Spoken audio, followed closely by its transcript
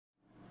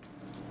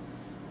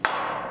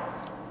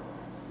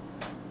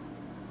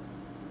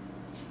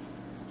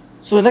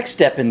So the next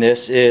step in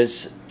this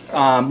is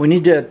we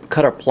need to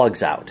cut our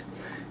plugs out.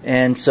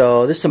 And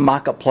so this is a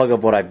mock-up plug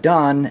of what I've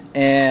done,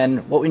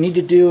 and what we need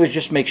to do is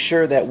just make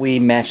sure that we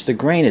match the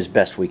grain as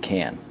best we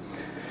can.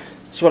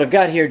 So what I've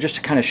got here, just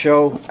to kind of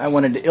show, I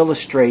wanted to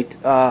illustrate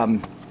what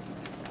I'm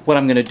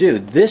going to do.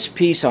 This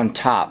piece on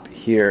top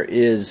here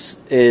is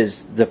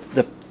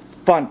the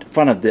front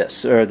of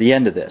this, or the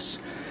end of this.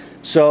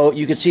 So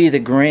you can see the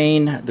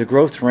grain, the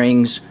growth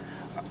rings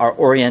are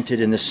oriented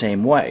in the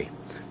same way.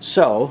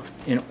 So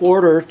in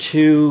order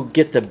to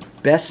get the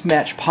best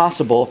match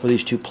possible for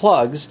these two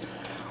plugs,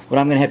 what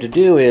I'm going to have to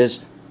do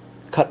is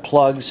cut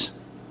plugs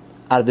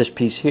out of this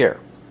piece here.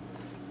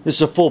 This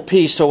is a full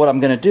piece, so what I'm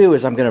going to do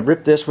is I'm going to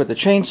rip this with a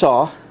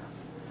chainsaw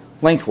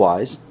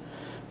lengthwise,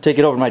 take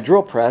it over to my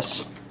drill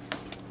press,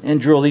 and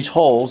drill these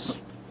holes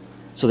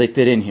so they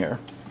fit in here.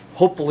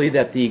 Hopefully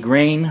that the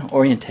grain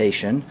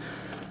orientation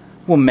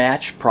will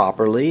match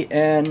properly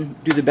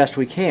and do the best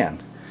we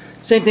can.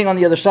 Same thing on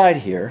the other side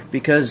here,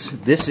 because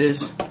this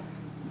is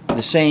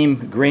the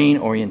same grain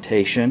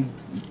orientation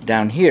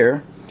down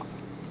here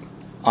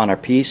on our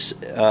piece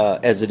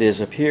as it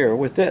is up here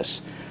with this.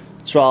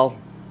 So I'll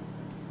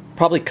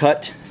probably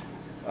cut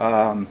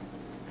 2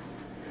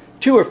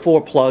 or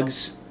 4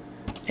 plugs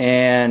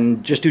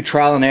and just do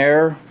trial and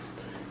error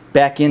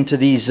back into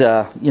these,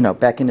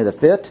 back into the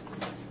fit,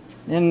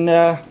 and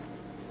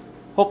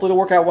hopefully it'll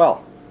work out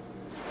well.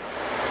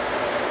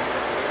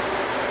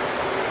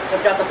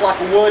 I've got the block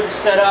of wood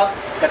set up,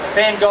 got the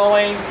fan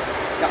going,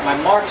 got my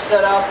mark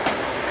set up,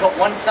 cut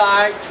one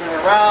side, turn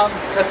it around,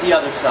 cut the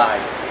other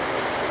side.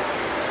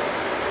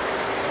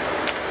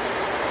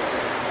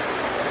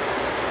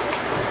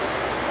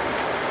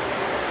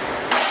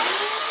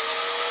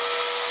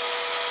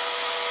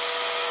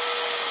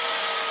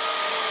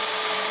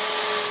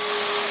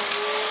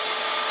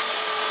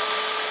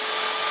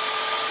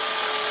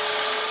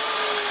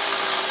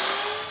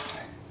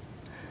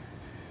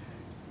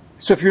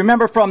 So if you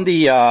remember from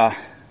the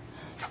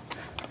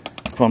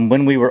from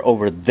when we were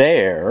over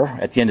there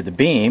at the end of the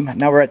beam,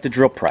 now we're at the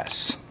drill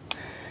press,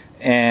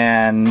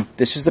 and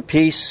this is the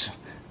piece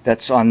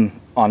that's on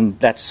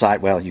that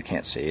side. Well, you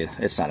can't see it;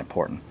 it's not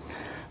important.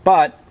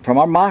 But from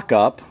our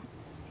mock-up,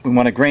 we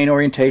want a grain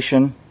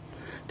orientation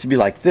to be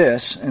like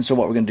this, and so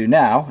what we're going to do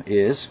now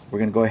is we're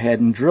going to go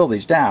ahead and drill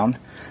these down.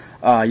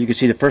 You can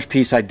see the first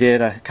piece I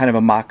did, kind of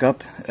a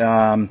mock-up,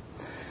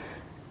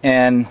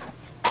 and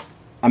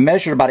I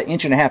measured about 1.5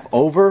 inches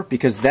over,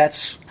 because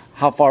that's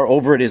how far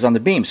over it is on the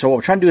beam. So what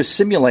we're trying to do is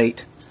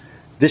simulate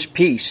this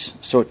piece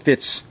so it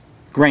fits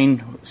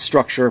grain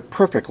structure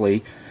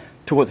perfectly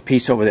to what the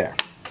piece over there.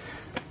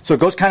 So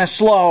it goes kind of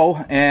slow,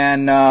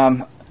 and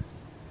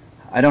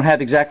I don't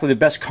have exactly the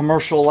best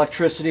commercial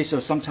electricity, so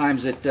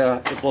sometimes it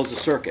blows the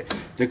circuit.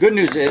 The good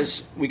news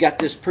is we got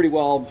this pretty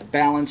well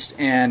balanced,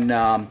 and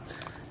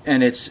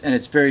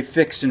it's very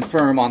fixed and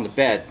firm on the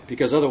bed,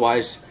 because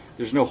otherwise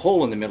there's no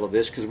hole in the middle of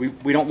this, because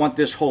we don't want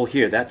this hole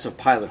here. That's a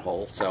pilot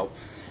hole. So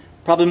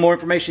probably more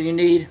information you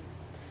need,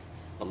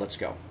 but let's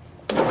go.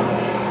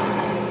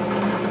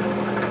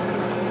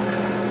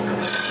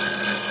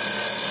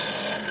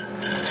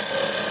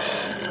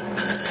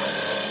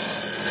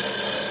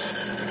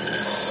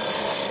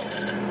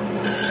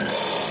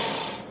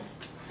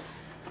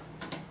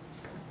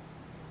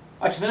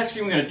 Alright, so the next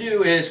thing we're going to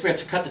do is we have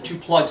to cut the 2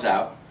 plugs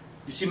out.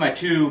 You see my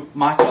 2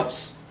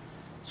 mock-ups.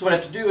 So what I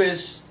have to do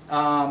is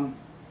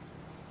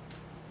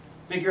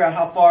figure out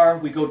how far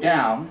we go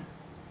down,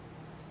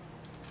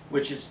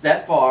 which is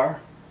that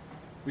far.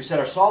 We set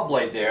our saw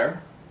blade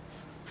there.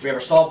 We have our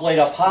saw blade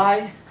up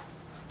high,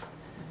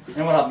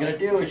 and what I'm going to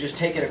do is just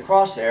take it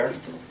across there,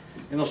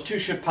 and those 2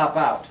 should pop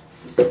out.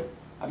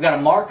 I've got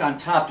a mark on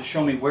top to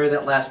show me where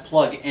that last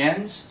plug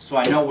ends, so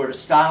I know where to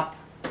stop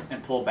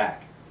and pull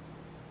back.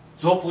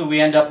 So hopefully we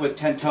end up with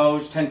 10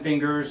 toes, 10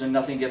 fingers, and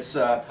nothing gets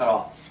cut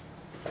off.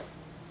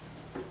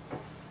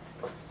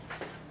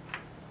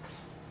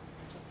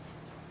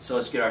 So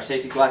let's get our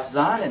safety glasses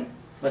on and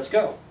let's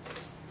go.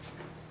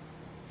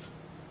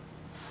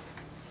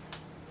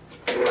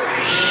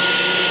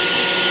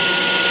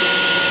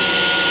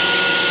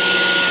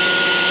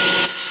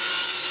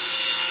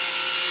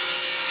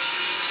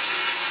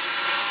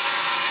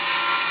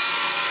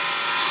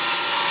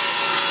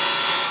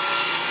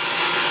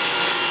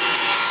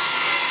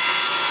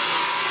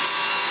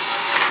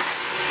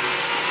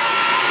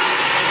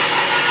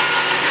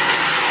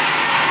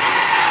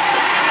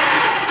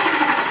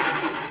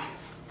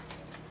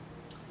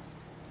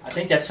 I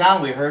think that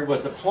sound we heard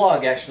was the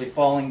plug actually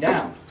falling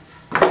down,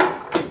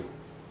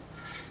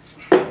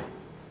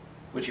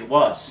 which it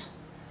was.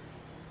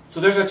 So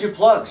there's our 2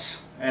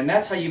 plugs, and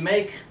that's how you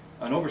make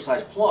an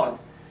oversized plug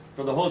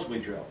for the hose we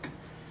drill.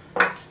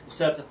 We'll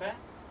set up the fan.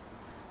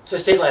 So I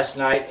stayed last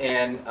night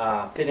and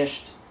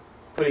finished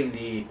putting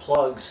the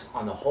plugs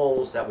on the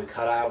holes that we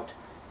cut out,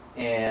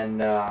 and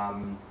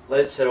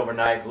let it sit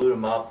overnight, glued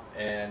them up,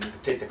 and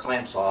take the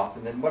clamps off.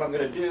 And then what I'm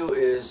going to do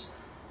is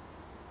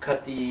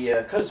cut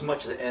as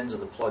much of the ends of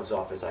the plugs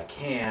off as I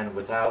can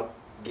without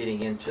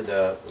getting into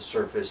the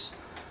surface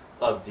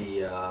of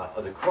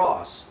the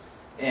cross.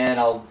 and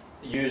I'll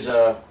use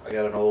I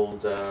got an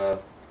old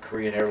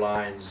Korean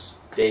Airlines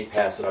day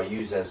pass that I'll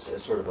use as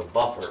sort of a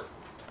buffer to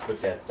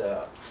put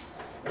that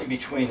in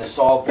between the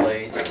saw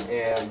blades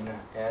and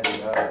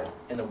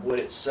the wood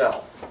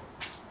itself.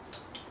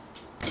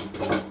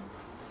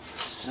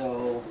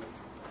 So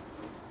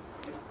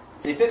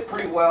they fit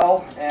pretty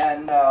well,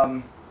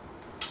 and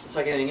it's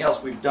like anything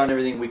else. We've done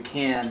everything we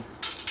can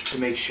to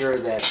make sure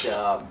that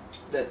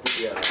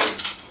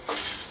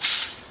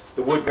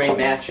the wood grain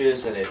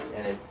matches and it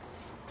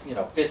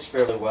fits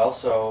fairly well.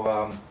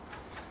 So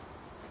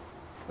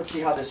let's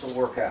see how this will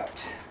work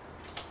out.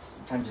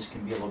 Sometimes this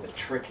can be a little bit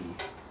tricky.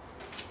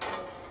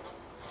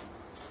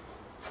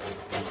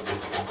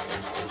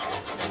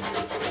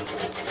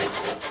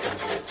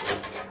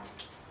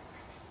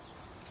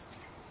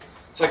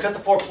 So I cut the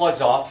 4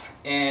 plugs off,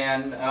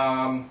 and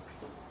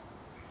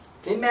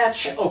they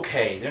match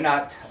okay. They're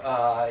not.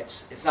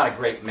 It's not a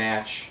great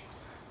match,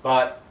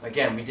 but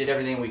again, we did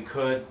everything we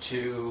could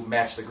to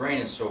match the grain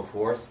and so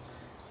forth.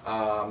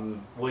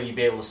 Will you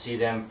be able to see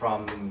them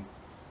from,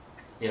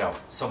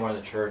 somewhere in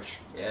the church?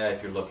 Yeah,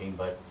 if you're looking,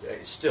 but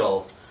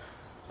still,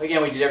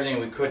 again, we did everything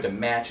we could to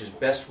match as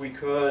best we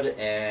could,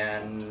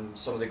 and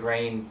some of the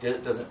grain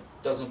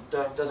doesn't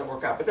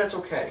work out, but that's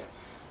okay.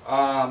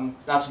 Now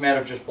it's a matter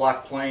of just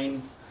block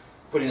plane,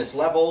 putting this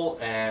level,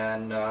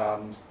 and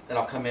then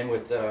I'll come in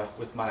with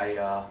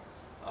my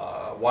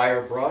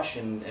wire brush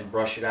and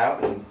brush it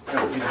out and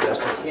do the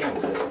best I can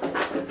with it.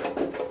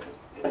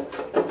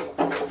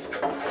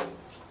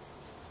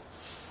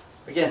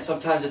 Again,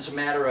 sometimes it's a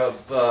matter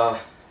of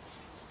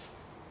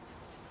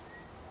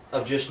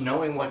just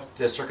knowing what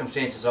the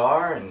circumstances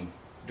are and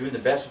doing the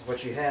best with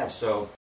what you have. So.